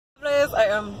guys, I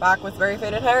am back with very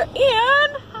faded hair, and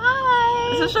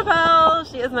hi! This is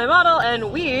Chapell, she is my model,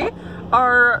 and we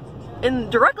are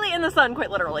directly in the sun,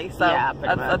 quite literally, so yeah,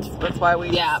 that's why we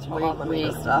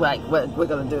we're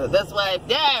gonna do it this way.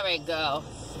 There we go.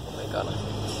 Oh my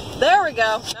god. There we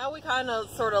go. Now we kind of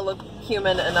sort of look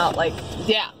human and not like...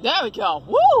 Yeah, there we go.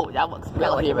 Woo! That looks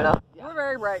really human. Yeah. We're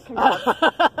very bright, congrats.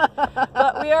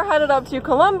 But we are headed up to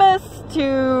Columbus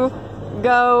to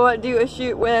go do a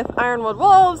shoot with Ironwood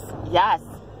Wolves. Yes.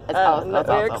 We're awesome.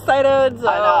 Excited, so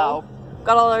I know.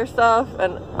 Got all our stuff,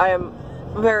 and I am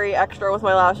very extra with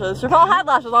my lashes. Chapell had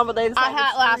lashes on, but they decided I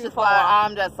had lashes, but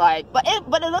I'm just like, but it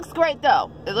looks great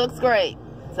though. It looks great.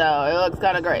 So it looks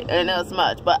kind of great, and it's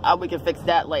much, but we can fix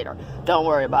that later. Don't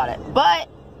worry about it. But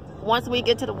once we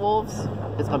get to the Wolves,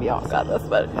 it's gonna be awesome. Got this,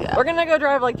 but yeah. We're gonna go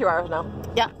drive like 2 hours now.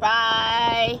 Yeah.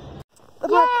 Bye.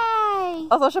 Yay!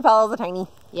 Also, Chapell is a tiny.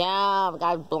 Yeah, I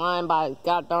got blind by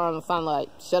goddamn sunlight.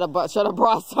 Should have brought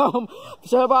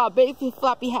a big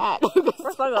floppy hat.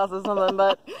 Or sunglasses or something,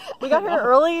 but we got here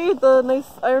early. The nice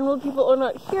Ironwood people are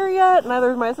not here yet.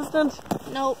 Neither is my assistant.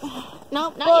 Nope,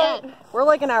 not yet. We're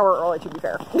like an hour early, to be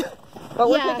fair. But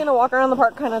we're taking a walk around the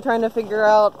park, kind of trying to figure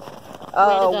out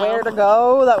where to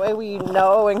go. That way we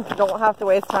know and don't have to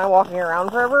waste time walking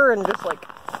around forever and just like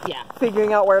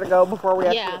figuring out where to go before we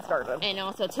actually get started. And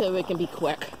also too, it can be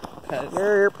quick. Yep.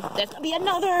 There's gonna be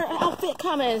another outfit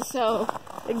coming, so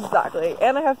exactly.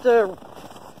 And I have to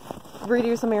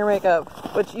redo some of your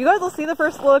makeup, which you guys will see the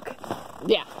first look.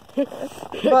 Yeah.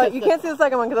 But you can't see the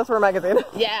second one because that's for a magazine.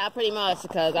 Yeah, pretty much,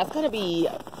 because that's gonna be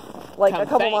like a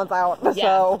couple months out. Yeah,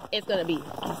 so it's gonna be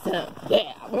awesome.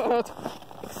 Yeah.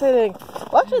 Exciting.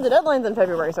 Well, actually, the deadline's in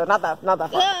February, so not that far.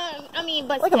 I mean,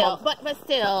 but like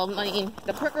still, I mean,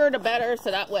 the quicker the better, so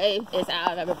that way it's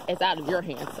out of your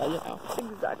hands, so you know.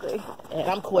 Exactly. And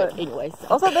I'm quick anyway. So.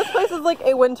 Also, this place is like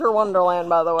a winter wonderland,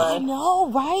 by the way. I know,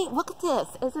 right? Look at this.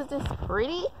 Isn't this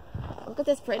pretty? Look at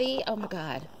this pretty. Oh my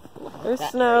god. There's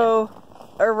snow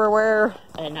everywhere.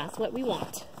 And that's what we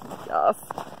want. Yes.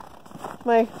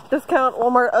 My discount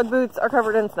Walmart Ugg boots are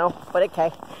covered in snow, but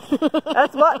okay.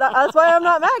 That's why I'm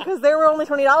not mad, because they were only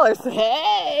 $20.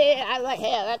 Hey,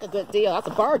 that's a good deal. That's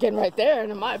a bargain right there,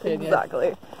 in my opinion.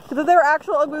 Exactly. Because if they were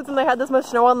actual Ugg boots and they had this much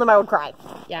snow on them, I would cry.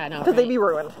 Yeah, I know. Because they'd be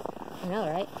ruined. I know,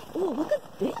 right? Ooh, look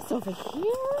at this over here.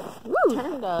 Ooh.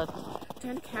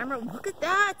 Turn the camera. Look at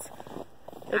that.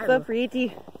 It's so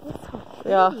pretty. It's so pretty.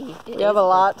 Yeah, we have a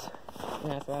lot.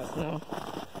 That's right. No.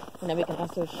 And then we can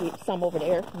also shoot some over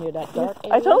there near that dark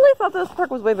area. I totally thought this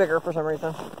park was way bigger for some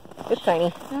reason. It's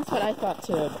tiny. That's what I thought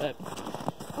too, but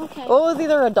okay. Well, it was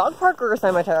either a dog park or a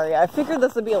cemetery. I figured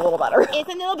this would be a little better.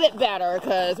 It's a little bit better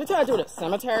because we try to do it at a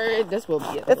cemetery. This will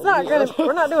be it's not good.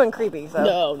 We're not doing creepy, so.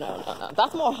 No.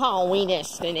 That's more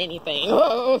Halloweenish than anything.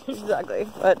 Exactly.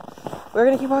 But we're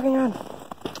gonna keep walking around.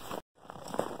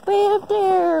 Way up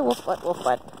there. Wolf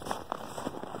butt.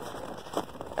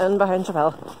 And behind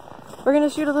Chapell. We're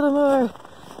gonna shoot a little more.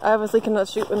 I obviously cannot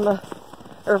shoot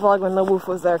vlog when the wolf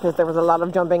was there because there was a lot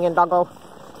of jumping in doggo.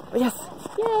 But yes,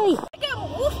 yay! I got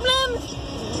wolf limbs!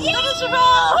 Yay!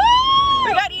 Chapell!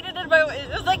 We got eaten by it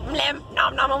was like nom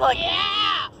nom. I'm like,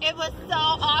 yeah! It was so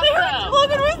awesome.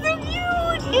 Logan was so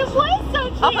cute. It was so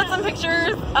cute. I'll put some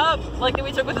pictures up, like that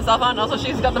we took with the cell phone. Also,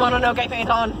 she's got the Mononoke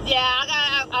paint on. Yeah,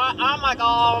 I'm like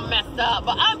all messed up,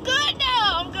 but I'm good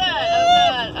now. I'm good.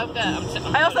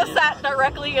 I also sat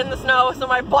directly in the snow, so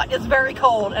my butt is very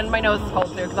cold, and my nose is cold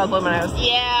too, because I blew my nose.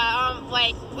 Yeah,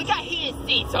 like, we got heated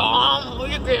seats, so we're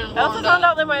getting warmed I also found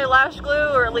out that my lash glue,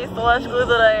 or at least the lash glue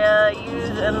that I use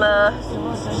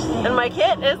in my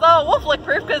kit, is wolf lick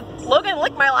proof, because Logan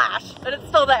licked my lash, and it's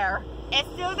still there. It's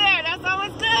still there. That's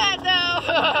always good,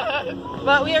 though.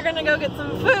 But we are gonna go get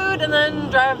some food and then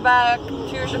drive back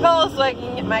to Chapell so I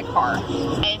can get my car.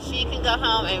 And she can go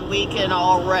home and we can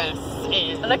all rest.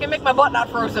 And I can make my butt not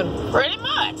frozen. Pretty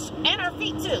much. And our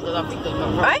feet, too, because our feet don't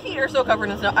come My feet are so covered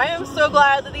in snow. I am so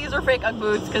glad that these are fake Ugg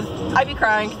boots, because I'd be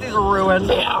crying because these are ruined.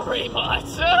 Yeah, pretty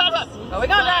much. But we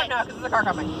gotta drive now because there's a car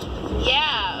coming.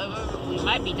 Yeah, we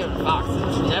might be doing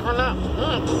foxes. You never know.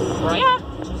 Right? Yeah.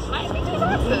 Might be doing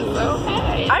foxes, so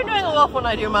hey. I'm doing a wolf when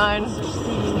I do mine.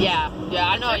 Yeah,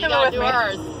 I know. You gotta do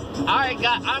hers. I'm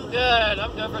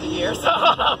good for the year, so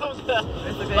I'm good.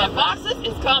 But foxes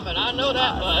is coming, I know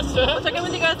that much. We'll check in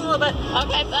with you guys in a little bit.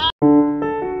 Okay, bye.